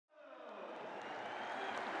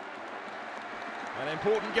An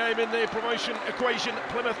important game in the promotion equation.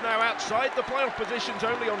 Plymouth now outside the playoff positions,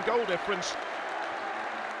 only on goal difference.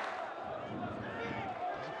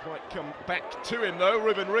 Doesn't quite come back to him though.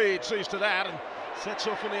 Ruben Reid sees to that and sets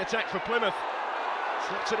off on the attack for Plymouth.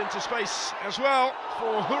 Slips it into space as well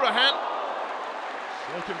for Hourahan.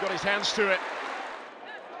 Slocum got his hands to it.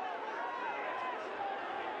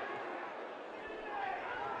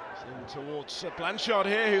 In towards Blanchard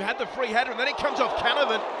here, who had the free header, and then it comes off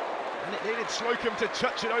Canavan, and it needed Slocum to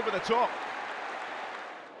touch it over the top.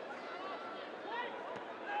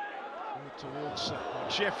 Towards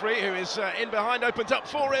Jeffrey, who is in behind, opens up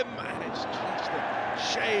for him, and it's just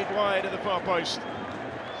a shade wide of the far post.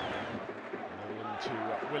 To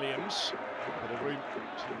Williams, a bit of room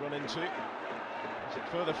to run into. Is it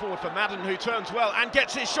further forward for Madden, who turns well and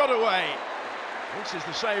gets his shot away. This is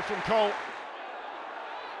the save from Cole.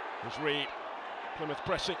 There's Reid. Plymouth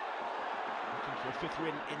pressing, looking for a fifth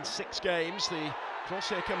win in 6 games. The cross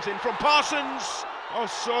here comes in from Parsons. Oh,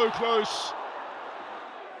 so close.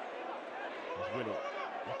 There's Winnie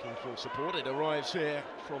looking for support. It arrives here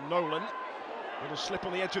from Nolan. Little slip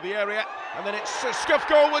on the edge of the area, and then it's scuffed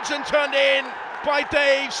goalwards and turned in by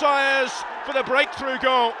Dave Sayers for the breakthrough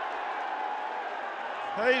goal.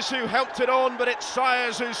 Hayes who helped it on, but it's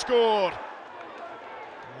Sayers who scored.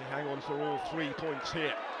 They hang on for all 3 points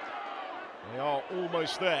here. They are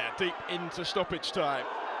almost there, deep into stoppage time.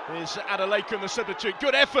 Here's Adeleke on the substitute.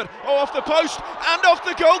 Good effort. Oh, off the post and off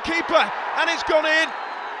the goalkeeper, and it's gone in.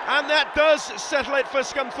 And that does settle it for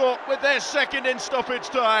Scunthorpe with their second in stoppage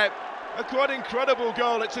time. A quite incredible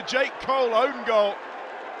goal. It's a Jake Cole own goal.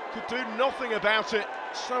 Could do nothing about it.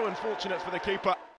 So unfortunate for the keeper.